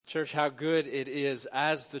Church, how good it is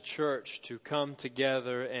as the church to come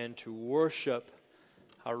together and to worship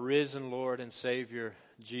our risen Lord and Savior,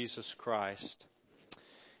 Jesus Christ.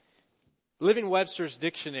 Living Webster's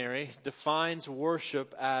dictionary defines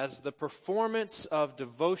worship as the performance of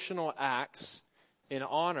devotional acts in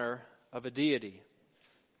honor of a deity.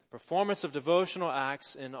 Performance of devotional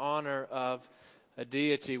acts in honor of a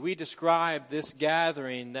deity. We describe this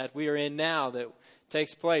gathering that we are in now that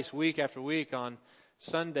takes place week after week on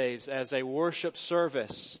Sundays as a worship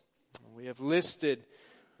service. We have listed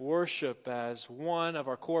worship as one of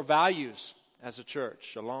our core values as a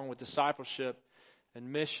church, along with discipleship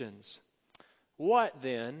and missions. What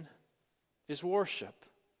then is worship?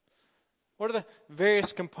 What are the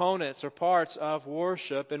various components or parts of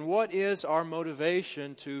worship, and what is our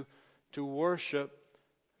motivation to worship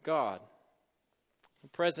God?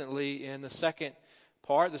 Presently in the second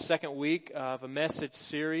week of a message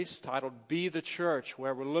series titled Be the Church,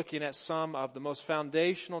 where we're looking at some of the most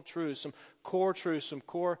foundational truths, some core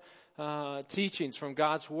teachings from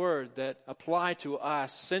God's Word that apply to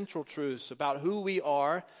us, central truths about who we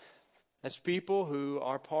are as people who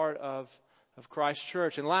are part of Christ's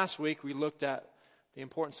church. And last week we looked at the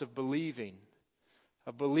importance of believing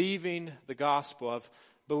the gospel, of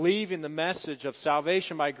believing the message of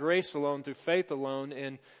salvation by grace alone, through faith alone,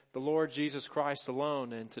 in the Lord Jesus Christ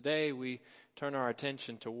alone. And today we turn our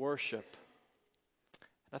attention to worship.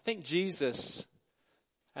 I think Jesus,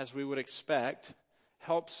 as we would expect,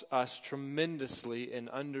 helps us tremendously in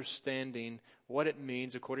understanding what it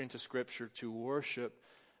means, according to Scripture, to worship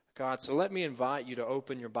God. So let me invite you to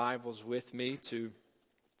open your Bibles with me to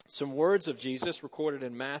some words of Jesus recorded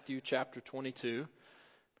in Matthew chapter 22.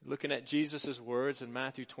 Looking at Jesus' words in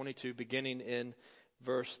Matthew 22, beginning in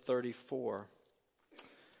verse 34.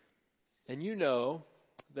 And you know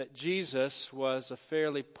that Jesus was a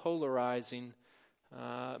fairly polarizing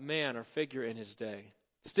man or figure in his day.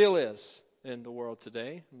 Still is in the world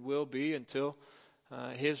today, and will be until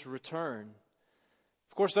his return.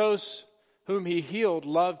 Of course, those whom he healed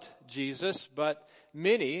loved Jesus, but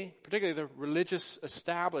many, particularly the religious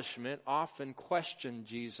establishment, often questioned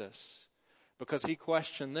Jesus because he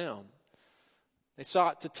questioned them. They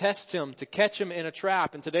sought to test him, to catch him in a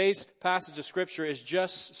trap. And today's passage of Scripture is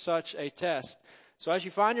just such a test. So as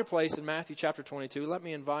you find your place in Matthew chapter 22, let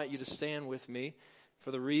me invite you to stand with me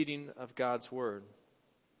for the reading of God's Word.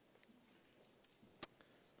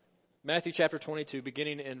 Matthew chapter 22,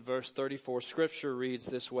 beginning in verse 34, Scripture reads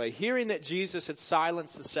this way. Hearing that Jesus had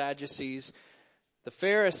silenced the Sadducees, the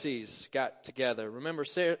Pharisees got together. Remember,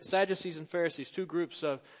 Sadducees and Pharisees, two groups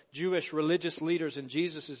of Jewish religious leaders in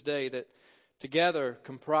Jesus' day that together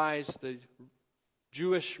comprised the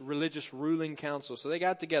Jewish religious ruling council. So they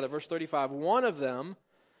got together. Verse 35, one of them,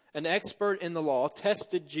 an expert in the law,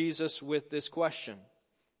 tested Jesus with this question.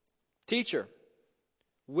 Teacher,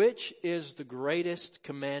 which is the greatest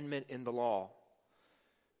commandment in the law?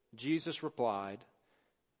 Jesus replied,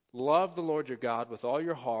 love the Lord your God with all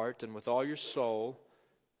your heart and with all your soul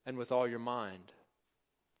and with all your mind.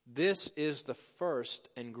 This is the first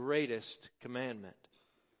and greatest commandment.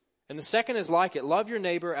 And the second is like it. Love your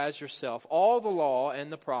neighbor as yourself. All the law and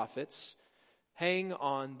the prophets hang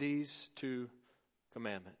on these two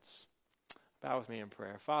commandments. Bow with me in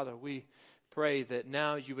prayer. Father, we pray that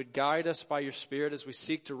now you would guide us by your Spirit as we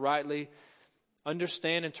seek to rightly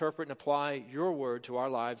understand, interpret, and apply your word to our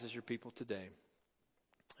lives as your people today.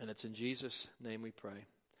 And it's in Jesus' name we pray.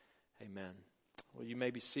 Amen. Well, you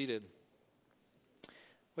may be seated.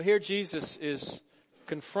 Well, here Jesus is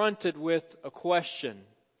confronted with a question.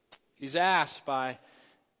 He's asked by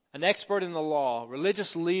an expert in the law,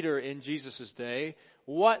 religious leader in Jesus' day,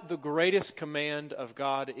 what the greatest command of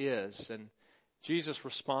God is. And Jesus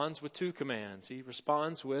responds with two commands. He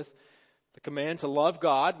responds with the command to love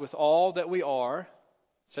God with all that we are.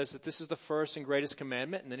 Says that this is the first and greatest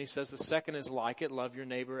commandment. And then he says the second is like it. Love your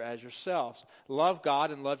neighbor as yourselves. Love God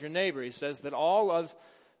and love your neighbor. He says that all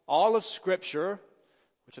of Scripture,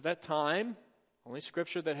 which at that time, only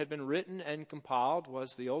Scripture that had been written and compiled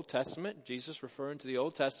was the Old Testament. Jesus referring to the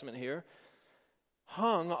Old Testament here.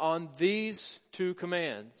 Hung on these two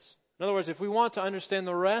commands. In other words, if we want to understand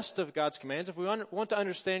the rest of God's commands, if we want to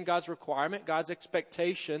understand God's requirement, God's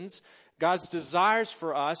expectations, God's desires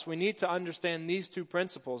for us, we need to understand these two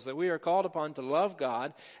principles, that we are called upon to love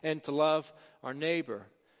God and to love our neighbor.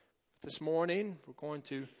 This morning, we're going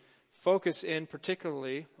to focus in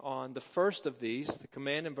particularly on the first of these, the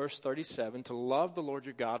command in verse 37, to love the Lord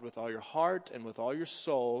your God with all your heart and with all your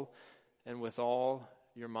soul and with all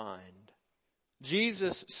your mind.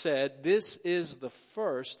 Jesus said, this is the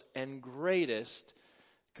first and greatest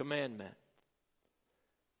commandment.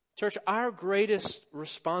 Church, our greatest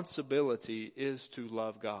responsibility is to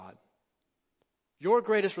love God. Your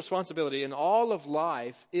greatest responsibility in all of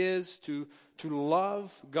life is to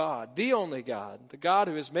love God, the only God, the God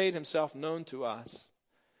who has made himself known to us.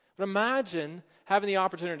 But imagine having the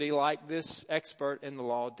opportunity, like this expert in the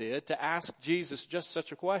law did, to ask Jesus just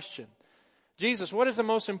such a question. Jesus, what is the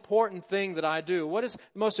most important thing that I do? What is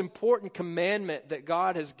the most important commandment that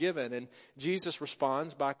God has given? And Jesus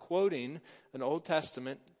responds by quoting an Old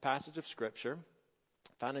Testament passage of Scripture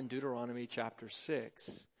found in Deuteronomy chapter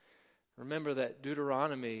 6. Remember that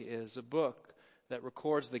Deuteronomy is a book that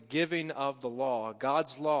records the giving of the law,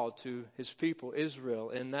 God's law to his people,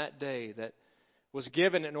 Israel, in that day, that was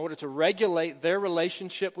given in order to regulate their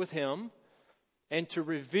relationship with him and to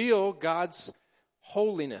reveal God's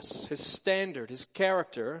holiness, his standard, his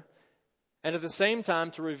character, and at the same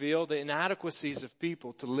time to reveal the inadequacies of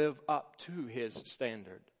people to live up to his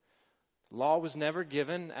standard. Law was never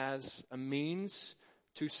given as a means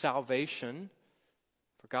to salvation,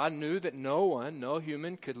 for God knew that no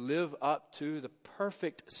human could live up to the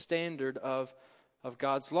perfect standard of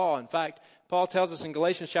God's law. In fact, Paul tells us in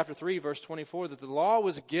Galatians chapter 3, verse 24, that the law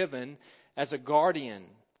was given as a guardian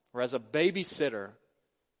or as a babysitter,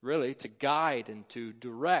 really, to guide and to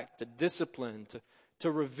direct, to discipline,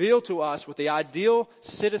 to reveal to us what the ideal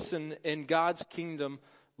citizen in God's kingdom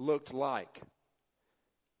looked like.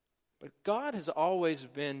 But God has always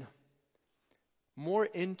been more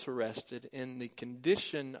interested in the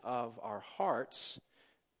condition of our hearts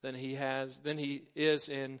than he is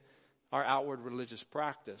in our outward religious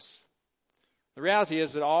practice. The reality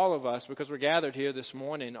is that all of us, because we're gathered here this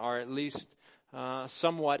morning, are at least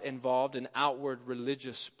somewhat involved in outward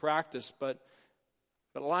religious practice, but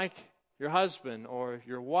like your husband or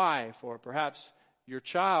your wife or perhaps your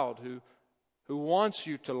child who wants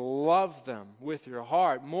you to love them with your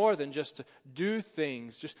heart more than just to do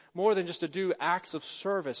things, just more than just to do acts of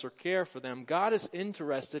service or care for them. God is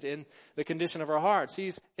interested in the condition of our hearts.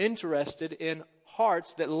 He's interested in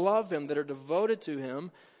hearts that love him, that are devoted to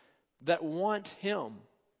him, that want him.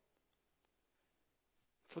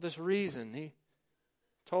 For this reason, he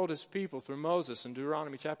told his people through Moses in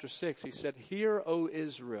Deuteronomy chapter 6, he said, "Hear, O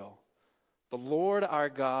Israel, the Lord our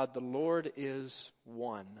God, the Lord is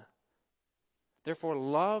one. Therefore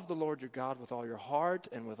love the Lord your God with all your heart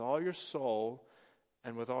and with all your soul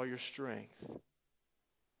and with all your strength."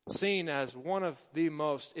 Seen as one of the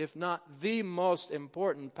most, if not the most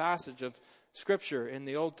important passage of Scripture in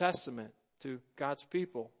the Old Testament to God's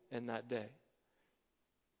people in that day.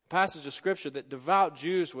 A passage of Scripture that devout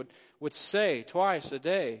Jews would say twice a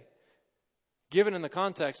day, given in the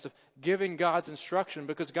context of giving God's instruction,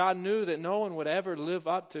 because God knew that no one would ever live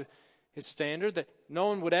up to his standard, that no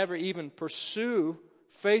one would ever even pursue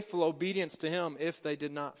faithful obedience to him if they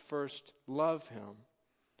did not first love him.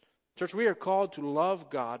 Church, we are called to love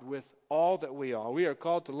God with all that we are. We are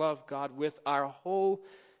called to love God with our whole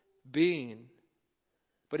being.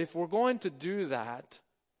 But if we're going to do that,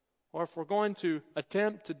 or if we're going to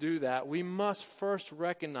attempt to do that, we must first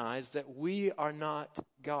recognize that we are not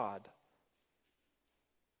God.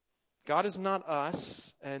 God is not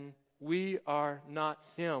us, and we are not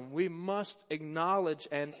him. We must acknowledge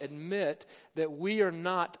and admit that we are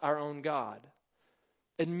not our own God.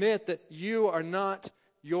 Admit that you are not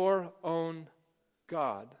your own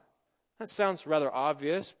God. That sounds rather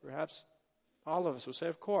obvious. Perhaps all of us will say,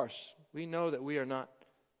 of course, we know that we are not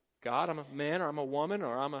God. I'm a man, or I'm a woman,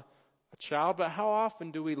 or I'm a child. But how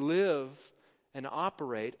often do we live and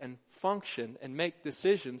operate and function and make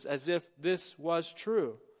decisions as if this was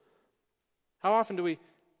true? How often do we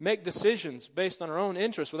make decisions based on our own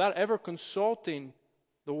interests without ever consulting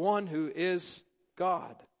the one who is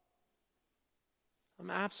God?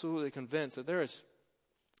 I'm absolutely convinced that there is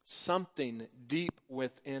something deep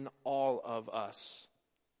within all of us,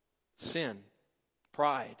 sin,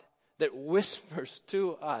 pride, that whispers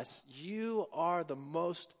to us, you are the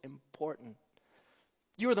most important.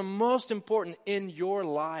 You are the most important in your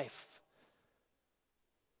life.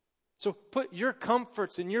 So put your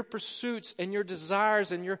comforts and your pursuits and your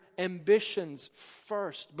desires and your ambitions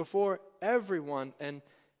first before everyone and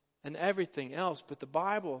everything else. But the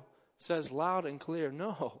Bible says loud and clear,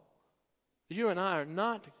 no, you and I are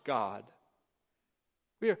not God.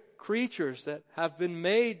 We are creatures that have been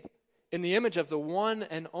made in the image of the one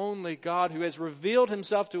and only God who has revealed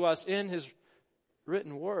himself to us in his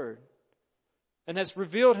written word and has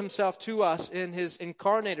revealed himself to us in his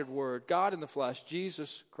incarnated word, God in the flesh,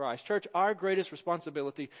 Jesus Christ. Church, our greatest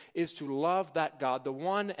responsibility is to love that God, the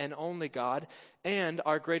one and only God, and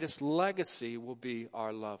our greatest legacy will be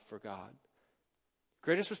our love for God.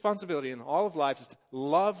 Greatest responsibility in all of life is to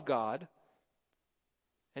love God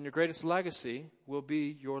And your greatest legacy will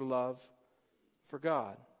be your love for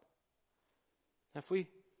God. Now, if we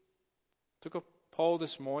took a poll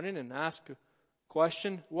this morning and asked a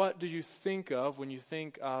question, what do you think of when you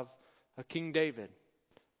think of a King David?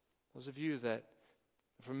 Those of you that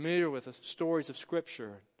are familiar with the stories of Scripture,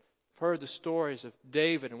 have heard the stories of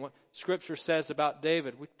David and what Scripture says about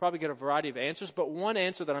David, we'd probably get a variety of answers, but one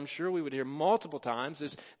answer that I'm sure we would hear multiple times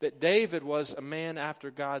is that David was a man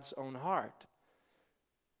after God's own heart.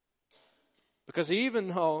 Because even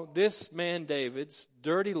though this man David's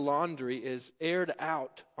dirty laundry is aired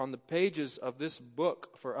out on the pages of this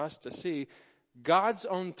book for us to see, God's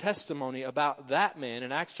own testimony about that man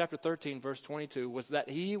in Acts chapter 13 verse 22 was that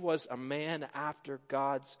he was a man after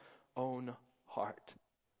God's own heart.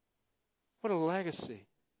 What a legacy.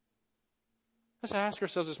 Let's ask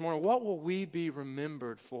ourselves this morning, what will we be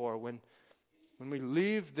remembered for when we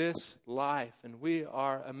leave this life and we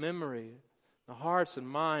are a memory, the hearts and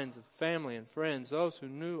minds of family and friends, those who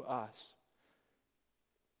knew us?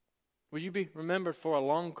 Will you be remembered for a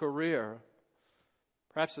long career,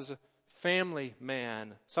 perhaps as a family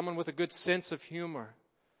man, someone with a good sense of humor,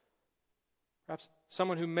 perhaps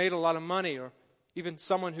someone who made a lot of money, or even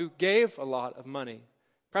someone who gave a lot of money,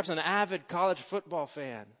 perhaps an avid college football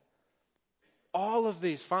fan? All of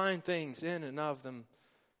these fine things in and of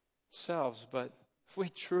themselves, but if we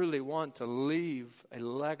truly want to leave a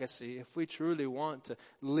legacy, if we truly want to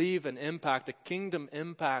leave an impact, a kingdom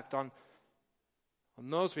impact on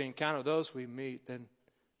those we encounter, those we meet, then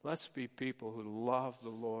let's be people who love the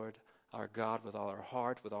Lord our God with all our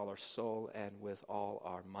heart, with all our soul, and with all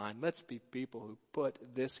our mind. Let's be people who put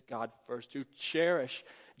this God first, who cherish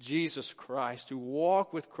Jesus Christ, who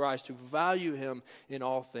walk with Christ, who value Him in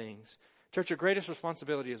all things. Church, your greatest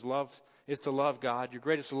responsibility is to love God. Your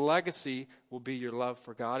greatest legacy will be your love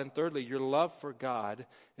for God. And thirdly, your love for God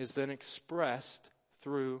is then expressed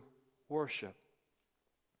through worship.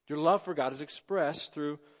 Your love for God is expressed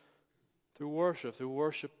through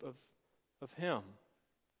worship of Him.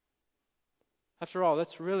 After all,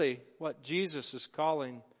 that's really what Jesus is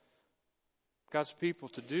calling God's people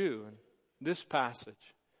to do in this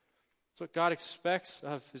passage. It's what God expects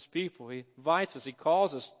of His people. He invites us, He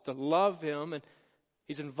calls us to love Him, and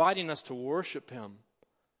He's inviting us to worship Him,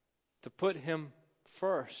 to put Him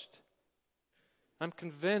first. I'm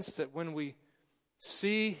convinced that when we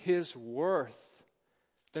see His worth,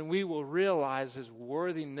 then we will realize His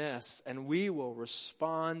worthiness, and we will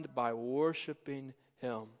respond by worshiping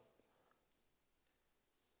Him.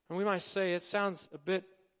 And we might say it sounds a bit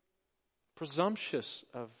presumptuous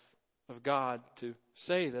of God to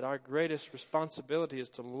say that our greatest responsibility is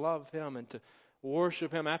to love Him and to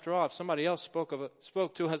worship Him. After all, if somebody else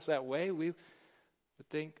spoke to us that way, we would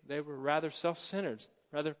think they were rather self-centered,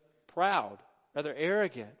 rather proud, rather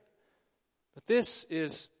arrogant. But this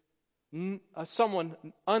is someone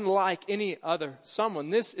unlike any other someone.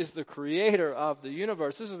 This is the creator of the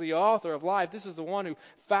universe. This is the author of life. This is the one who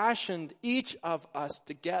fashioned each of us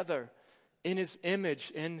together in His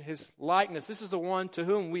image, in His likeness. This is the one to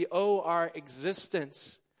whom we owe our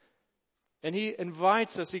existence. And He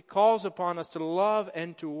invites us, He calls upon us to love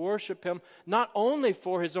and to worship Him, not only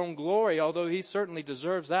for His own glory, although He certainly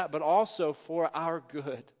deserves that, but also for our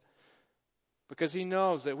good. Because He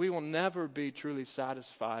knows that we will never be truly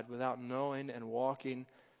satisfied without knowing and walking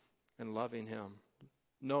and loving Him.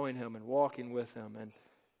 Knowing Him and walking with Him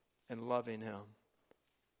and loving Him.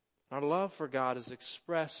 Our love for God is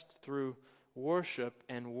expressed through worship,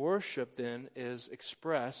 and worship then is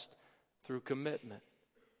expressed through commitment.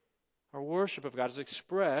 Our worship of God is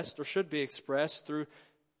expressed, or should be expressed, through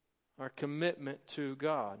our commitment to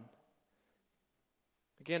God.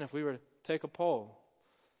 Again, if we were to take a poll,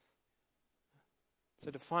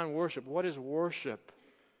 to define worship, what is worship?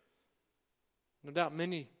 No doubt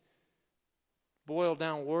many boil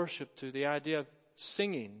down worship to the idea of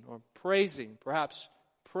singing or praising, perhaps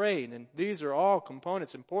praying. And these are all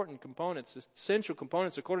components, important components, essential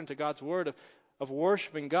components according to God's word of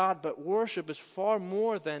worshiping God. But worship is far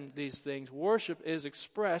more than these things. Worship is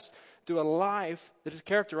expressed through a life that is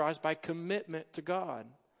characterized by commitment to God.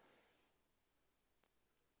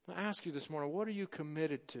 I ask you this morning, what are you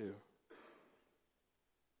committed to?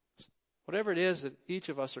 Whatever it is that each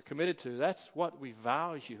of us are committed to, that's what we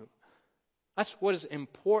value. That's what is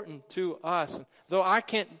important to us. And though I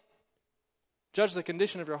can't judge the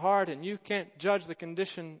condition of your heart, and you can't judge the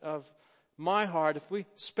condition of my heart, if we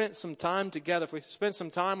spent some time together, if we spent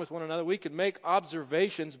some time with one another, we could make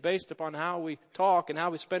observations based upon how we talk and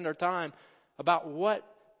how we spend our time about what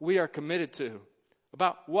we are committed to,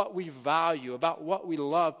 about what we value, about what we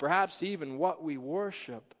love, perhaps even what we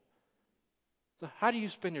worship. So how do you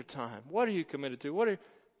spend your time? What are you committed to? What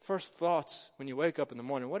first thoughts when you wake up in the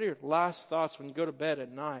morning? What are your last thoughts when you go to bed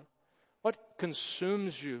at night? What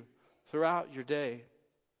consumes you throughout your day?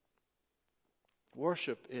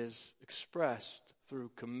 Worship is expressed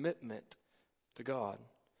through commitment to God.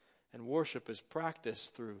 And worship is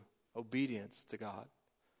practiced through obedience to God.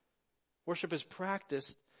 Worship is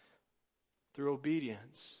practiced through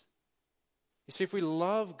obedience. You see, if we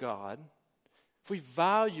love God, if we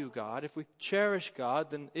value God, if we cherish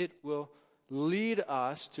God, then it will lead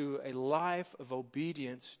us to a life of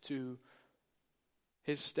obedience to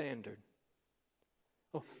His standard.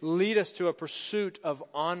 It will lead us to a pursuit of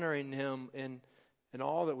honoring Him in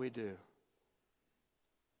all that we do.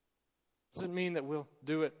 Doesn't mean that we'll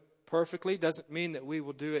do it perfectly. Doesn't mean that we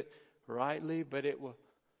will do it rightly, but it will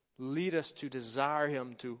lead us to desire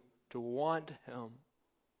Him, to want Him.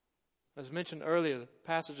 As mentioned earlier, the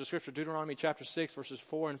passage of Scripture, Deuteronomy chapter 6, verses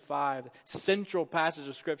 4 and 5, central passage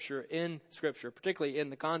of Scripture in Scripture, particularly in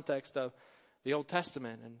the context of the Old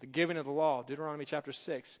Testament and the giving of the law, Deuteronomy chapter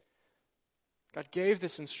 6. God gave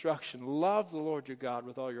this instruction, love the Lord your God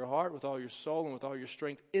with all your heart, with all your soul, and with all your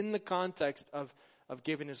strength, in the context of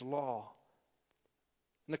giving His law.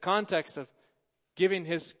 In the context of giving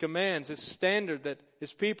His commands, His standard that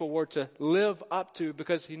His people were to live up to,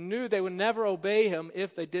 because He knew they would never obey Him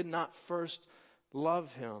if they did not first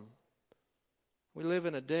love Him. We live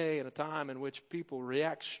in a day and a time in which people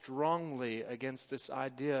react strongly against this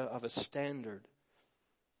idea of a standard.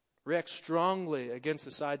 React strongly against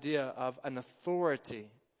this idea of an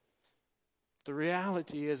authority. The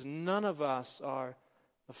reality is none of us are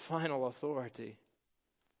the final authority.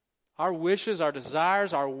 Our wishes, our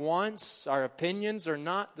desires, our wants, our opinions are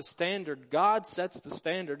not the standard. God sets the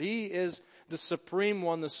standard. He is the supreme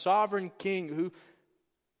one, the sovereign king who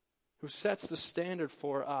sets the standard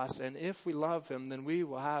for us. And if we love Him, then we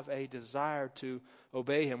will have a desire to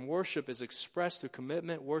obey Him. Worship is expressed through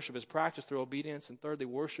commitment. Worship is practiced through obedience. And thirdly,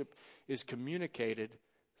 worship is communicated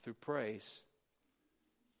through praise.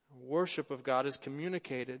 Worship of God is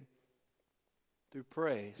communicated through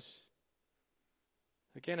praise.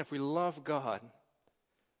 Again, if we love God,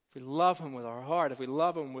 if we love Him with our heart, if we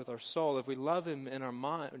love Him with our soul, if we love Him in our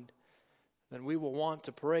mind, then we will want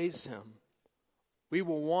to praise Him. We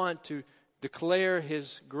will want to declare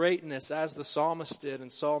His greatness as the psalmist did in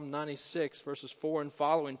Psalm 96, verses 4 and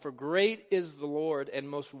following. For great is the Lord and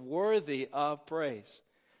most worthy of praise.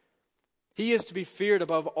 He is to be feared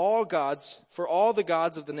above all gods, for all the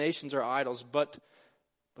gods of the nations are idols, but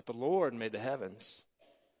the Lord made the heavens.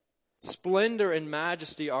 Splendor and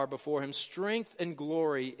majesty are before Him, strength and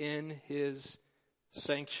glory in His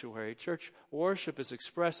sanctuary. Church, worship is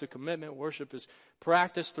expressed through commitment. Worship is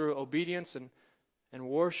practiced through obedience, and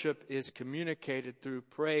worship is communicated through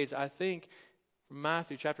praise. I think from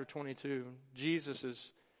Matthew chapter 22,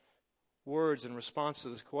 Jesus' words in response to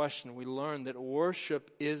this question, we learn that worship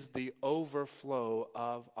is the overflow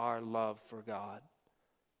of our love for God.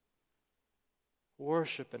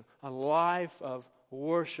 Worship and a life of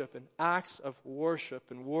worship and acts of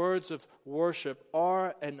worship and words of worship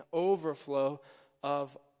are an overflow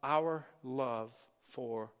of our love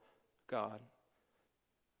for God.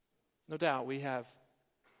 No doubt we have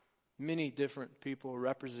many different people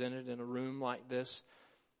represented in a room like this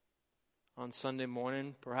on Sunday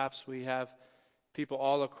morning. Perhaps we have people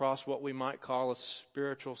all across what we might call a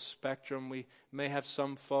spiritual spectrum. We may have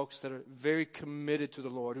some folks that are very committed to the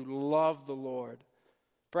Lord, who love the Lord.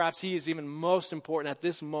 Perhaps He is even most important at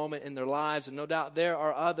this moment in their lives. And no doubt there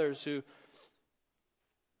are others who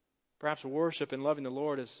perhaps worship and loving the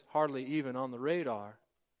Lord is hardly even on the radar.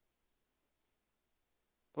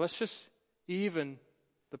 But let's just even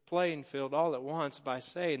the playing field all at once by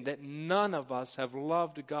saying that none of us have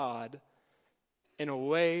loved God in a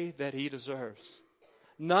way that He deserves.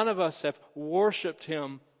 None of us have worshiped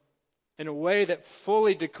Him in a way that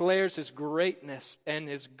fully declares His greatness and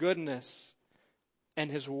His goodness and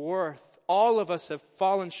His worth. All of us have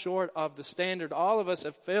fallen short of the standard. All of us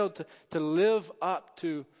have failed to live up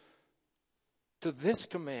to this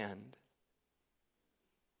command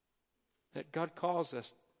that God calls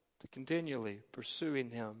us to continually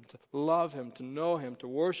pursuing Him, to love Him, to know Him, to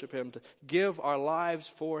worship Him, to give our lives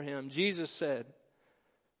for Him. Jesus said,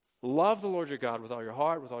 love the Lord your God with all your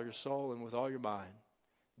heart, with all your soul, and with all your mind.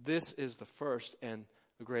 This is the first and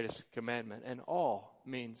the greatest commandment. And all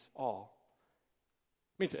means all.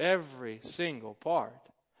 It means every single part.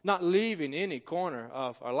 Not leaving any corner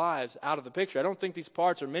of our lives out of the picture. I don't think these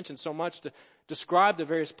parts are mentioned so much to describe the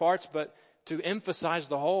various parts, but to emphasize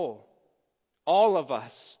the whole. All of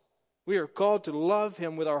us. We are called to love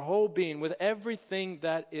Him with our whole being, with everything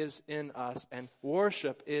that is in us. And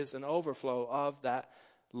worship is an overflow of that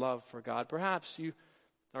love for God. Perhaps you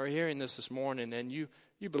are hearing this morning and you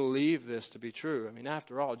believe this to be true. I mean,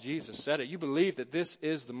 after all, Jesus said it. You believe that this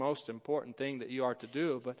is the most important thing that you are to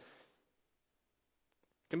do, but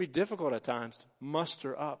it can be difficult at times to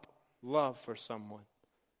muster up love for someone.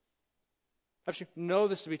 Perhaps you know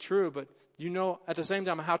this to be true, but you know at the same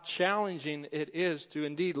time how challenging it is to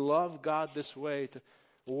indeed love God this way, to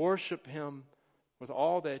worship Him with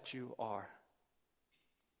all that you are.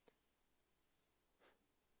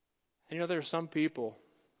 And there are some people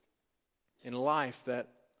in life that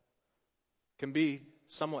can be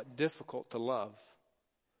somewhat difficult to love.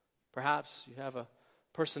 Perhaps you have a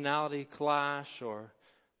personality clash, or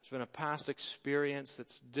there's been a past experience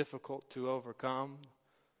that's difficult to overcome.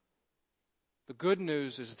 The good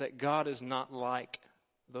news is that God is not like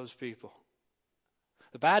those people.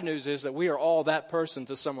 The bad news is that we are all that person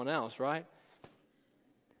to someone else, right?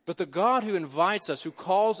 But the God who invites us, who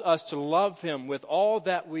calls us to love Him with all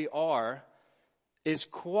that we are, is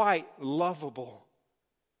quite lovable.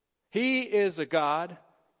 He is a God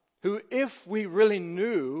who, if we really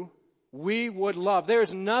knew, we would love. There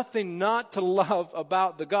is nothing not to love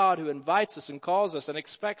about the God who invites us and calls us and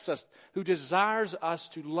expects us, who desires us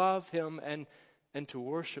to love Him and to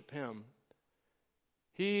worship Him.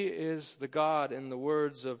 He is the God, in the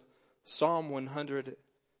words of Psalm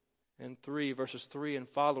 103, verses 3 and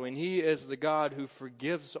following. He is the God who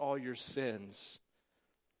forgives all your sins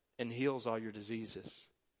and heals all your diseases.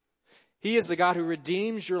 He is the God who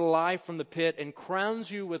redeems your life from the pit and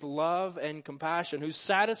crowns you with love and compassion, who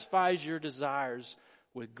satisfies your desires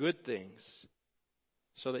with good things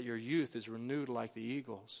so that your youth is renewed like the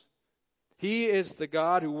eagles. He is the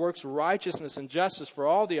God who works righteousness and justice for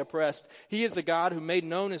all the oppressed. He is the God who made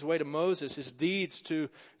known His way to Moses, His deeds to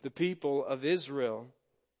the people of Israel.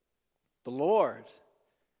 The Lord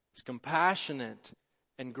is compassionate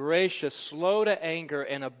and gracious, slow to anger,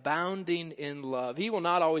 and abounding in love. He will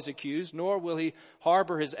not always accuse, nor will He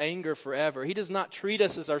harbor His anger forever. He does not treat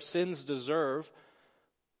us as our sins deserve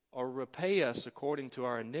or repay us according to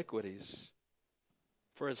our iniquities.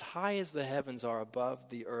 For as high as the heavens are above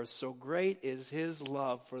the earth, so great is His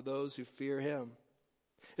love for those who fear Him.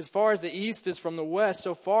 As far as the east is from the west,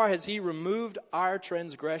 so far has He removed our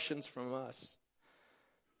transgressions from us.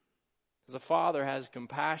 As a father has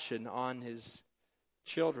compassion on his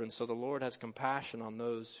children, so the Lord has compassion on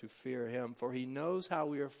those who fear Him, for He knows how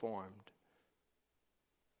we are formed.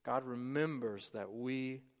 God remembers that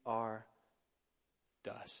we are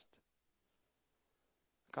dust.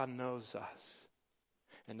 God knows us.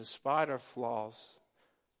 And despite our flaws,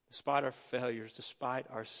 despite our failures, despite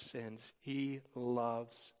our sins, He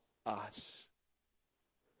loves us.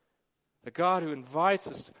 The God who invites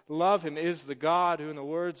us to love Him is the God who, in the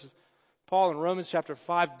words of Paul in Romans chapter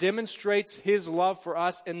 5, demonstrates His love for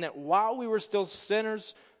us in that while we were still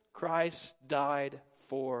sinners, Christ died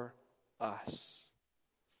for us.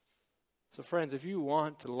 So friends, if you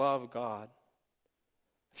want to love God,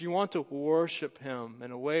 if you want to worship Him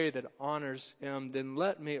in a way that honors Him, then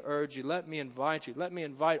let me urge you, let me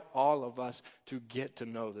invite all of us to get to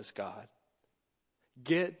know this God.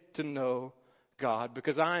 Get to know God,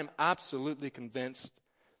 because I am absolutely convinced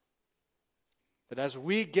that as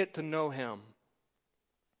we get to know Him,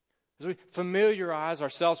 as we familiarize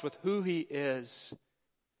ourselves with who He is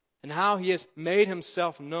and how He has made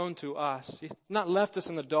Himself known to us, He's not left us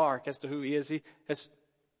in the dark as to who He is. He has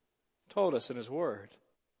told us in His Word.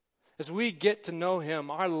 As we get to know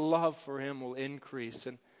Him, our love for Him will increase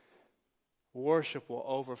and worship will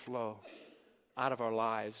overflow out of our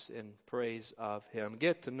lives in praise of Him.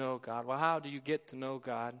 Get to know God. Well, how do you get to know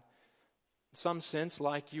God? In some sense,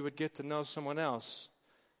 like you would get to know someone else.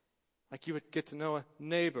 Like you would get to know a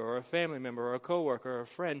neighbor or a family member or a coworker or a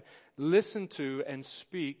friend. Listen to and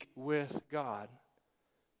speak with God.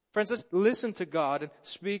 Friends, let's listen to God and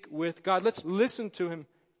speak with God. Let's listen to Him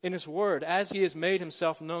in His Word as He has made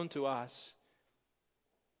Himself known to us.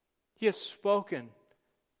 He has spoken,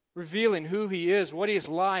 revealing who He is, what He is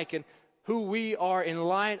like, and who we are in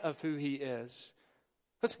light of who He is.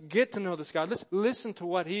 Let's get to know this God. Let's listen to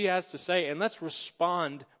what He has to say, and let's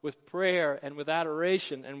respond with prayer and with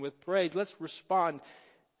adoration and with praise. Let's respond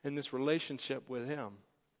in this relationship with Him.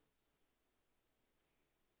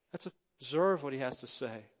 Let's observe what He has to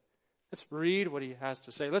say. Let's read what He has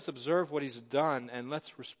to say. Let's observe what He's done, and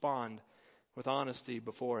let's respond with honesty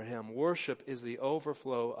before Him. Worship is the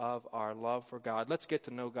overflow of our love for God. Let's get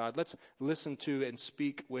to know God. Let's listen to and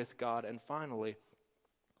speak with God. And finally,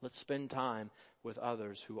 let's spend time with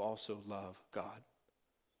others who also love God.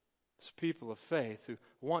 It's people of faith who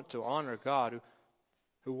want to honor God, who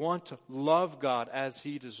who want to love God as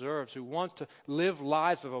He deserves, who want to live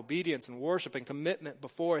lives of obedience and worship and commitment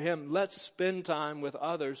before Him. Let's spend time with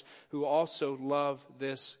others who also love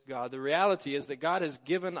this God. The reality is that God has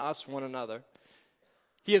given us one another.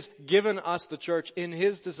 He has given us the church in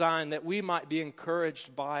His design that we might be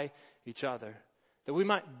encouraged by each other, that we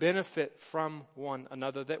might benefit from one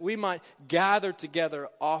another, that we might gather together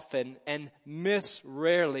often and miss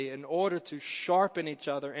rarely in order to sharpen each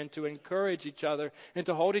other and to encourage each other and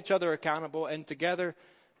to hold each other accountable and together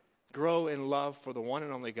grow in love for the one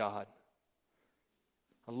and only God.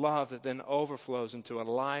 A love that then overflows into a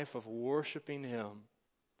life of worshiping Him,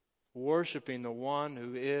 worshiping the one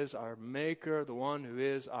who is our Maker, the one who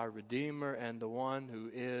is our Redeemer, and the one who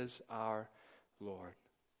is our Lord.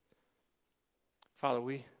 Father,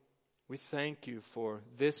 we thank You for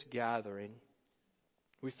this gathering.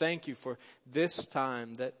 We thank You for this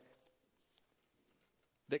time that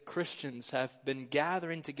Christians have been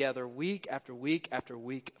gathering together week after week after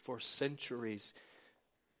week for centuries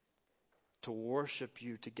to worship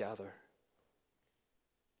You together,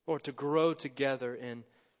 or to grow together in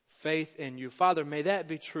faith in You. Father, may that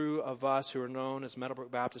be true of us who are known as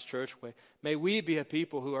Meadowbrook Baptist Church. May we be a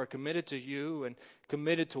people who are committed to You and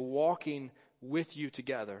committed to walking with You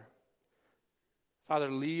together.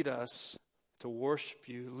 Father, lead us to worship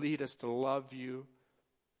You. Lead us to love You.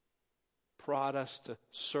 Prod us to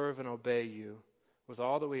serve and obey You with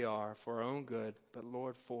all that we are for our own good, but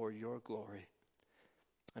Lord, for Your glory.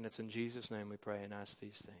 And it's in Jesus' name we pray and ask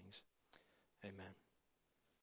these things. Amen.